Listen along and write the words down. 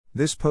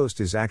This post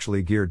is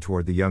actually geared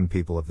toward the young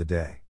people of the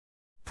day.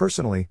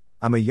 Personally,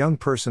 I'm a young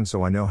person,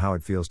 so I know how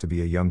it feels to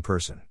be a young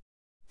person.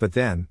 But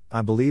then,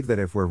 I believe that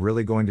if we're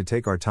really going to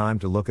take our time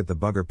to look at the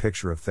bigger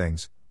picture of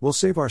things, we'll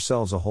save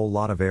ourselves a whole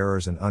lot of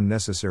errors and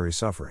unnecessary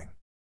suffering.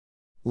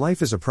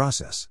 Life is a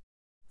process.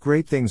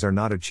 Great things are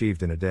not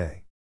achieved in a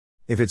day.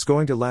 If it's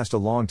going to last a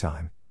long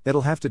time,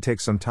 it'll have to take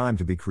some time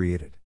to be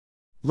created.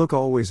 Look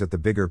always at the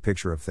bigger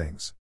picture of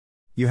things.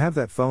 You have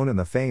that phone and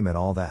the fame and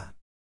all that.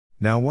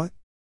 Now what?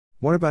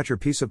 What about your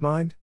peace of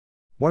mind?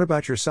 What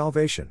about your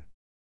salvation?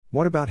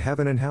 What about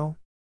heaven and hell?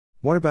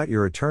 What about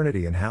your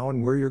eternity and how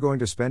and where you're going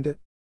to spend it?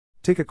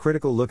 Take a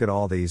critical look at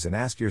all these and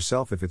ask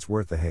yourself if it's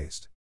worth the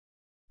haste.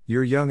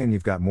 You're young and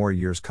you've got more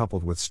years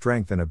coupled with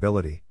strength and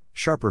ability,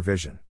 sharper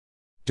vision.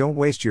 Don't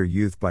waste your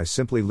youth by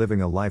simply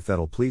living a life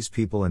that'll please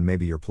people and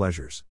maybe your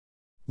pleasures.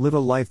 Live a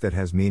life that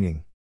has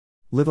meaning.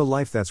 Live a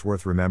life that's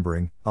worth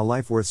remembering, a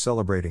life worth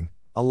celebrating,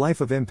 a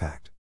life of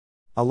impact.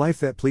 A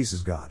life that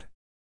pleases God.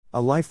 A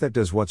life that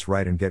does what's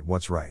right and get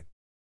what's right.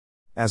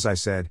 As I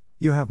said,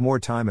 you have more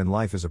time and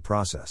life is a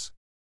process.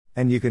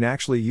 And you can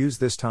actually use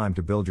this time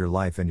to build your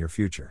life and your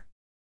future.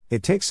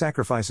 It takes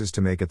sacrifices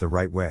to make it the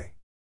right way.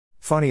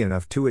 Funny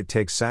enough too, it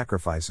takes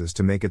sacrifices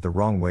to make it the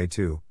wrong way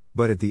too,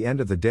 but at the end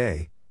of the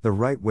day, the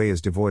right way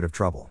is devoid of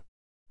trouble.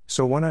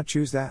 So why not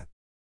choose that?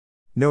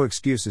 No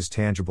excuse is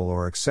tangible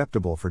or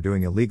acceptable for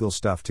doing illegal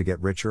stuff to get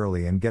rich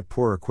early and get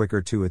poorer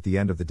quicker too at the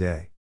end of the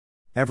day.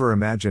 Ever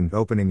imagined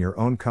opening your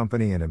own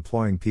company and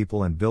employing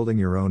people and building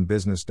your own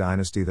business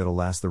dynasty that'll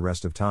last the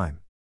rest of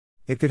time?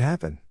 It could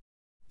happen.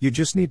 You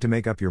just need to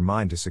make up your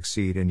mind to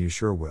succeed, and you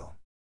sure will.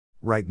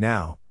 Right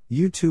now,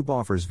 YouTube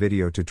offers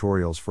video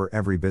tutorials for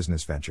every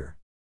business venture.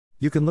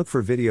 You can look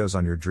for videos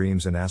on your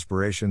dreams and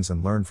aspirations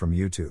and learn from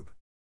YouTube.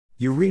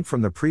 You read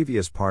from the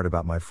previous part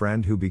about my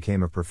friend who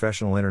became a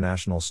professional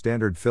international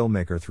standard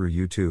filmmaker through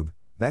YouTube.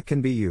 That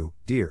can be you,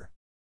 dear.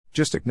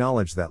 Just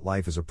acknowledge that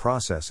life is a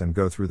process and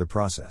go through the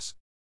process.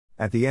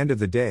 At the end of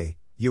the day,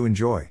 you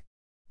enjoy.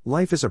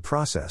 Life is a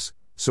process,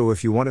 so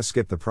if you want to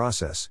skip the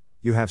process,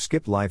 you have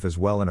skipped life as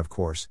well, and of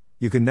course,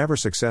 you can never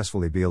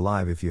successfully be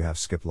alive if you have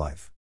skipped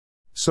life.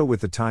 So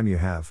with the time you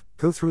have,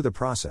 go through the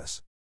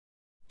process.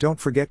 Don't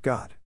forget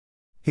God.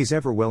 He's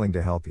ever willing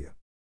to help you.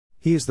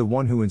 He is the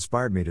one who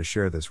inspired me to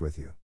share this with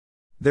you.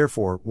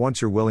 Therefore,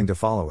 once you're willing to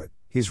follow it,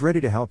 He's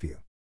ready to help you.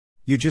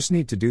 You just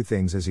need to do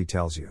things as He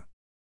tells you.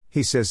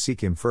 He says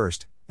seek Him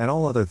first, and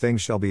all other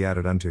things shall be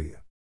added unto you.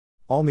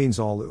 All means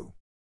all.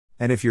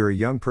 And if you're a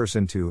young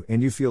person too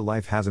and you feel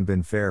life hasn't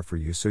been fair for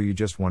you, so you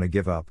just want to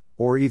give up,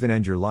 or even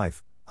end your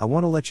life, I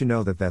want to let you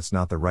know that that's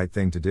not the right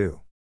thing to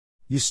do.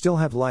 You still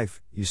have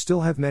life, you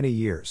still have many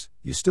years,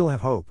 you still have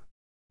hope.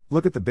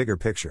 Look at the bigger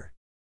picture.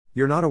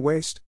 You're not a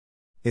waste.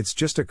 It's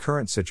just a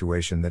current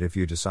situation that if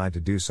you decide to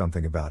do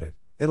something about it,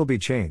 it'll be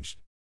changed.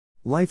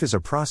 Life is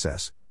a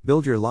process,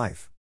 build your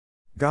life.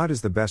 God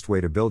is the best way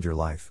to build your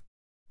life.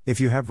 If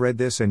you have read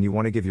this and you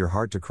want to give your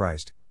heart to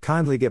Christ,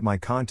 kindly get my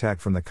contact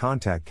from the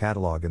contact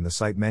catalog in the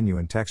site menu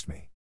and text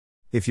me.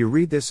 If you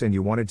read this and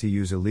you wanted to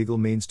use illegal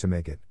means to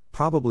make it,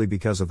 probably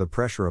because of the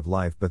pressure of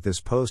life, but this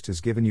post has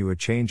given you a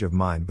change of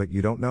mind but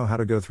you don't know how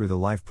to go through the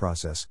life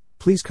process,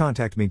 please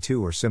contact me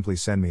too or simply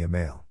send me a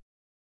mail.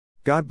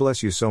 God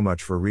bless you so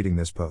much for reading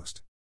this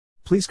post.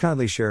 Please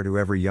kindly share to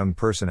every young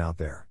person out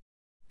there.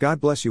 God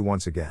bless you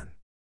once again.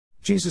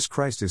 Jesus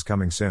Christ is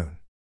coming soon.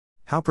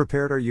 How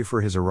prepared are you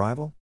for His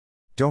arrival?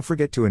 Don't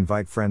forget to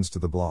invite friends to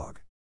the blog.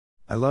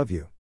 I love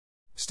you.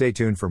 Stay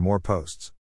tuned for more posts.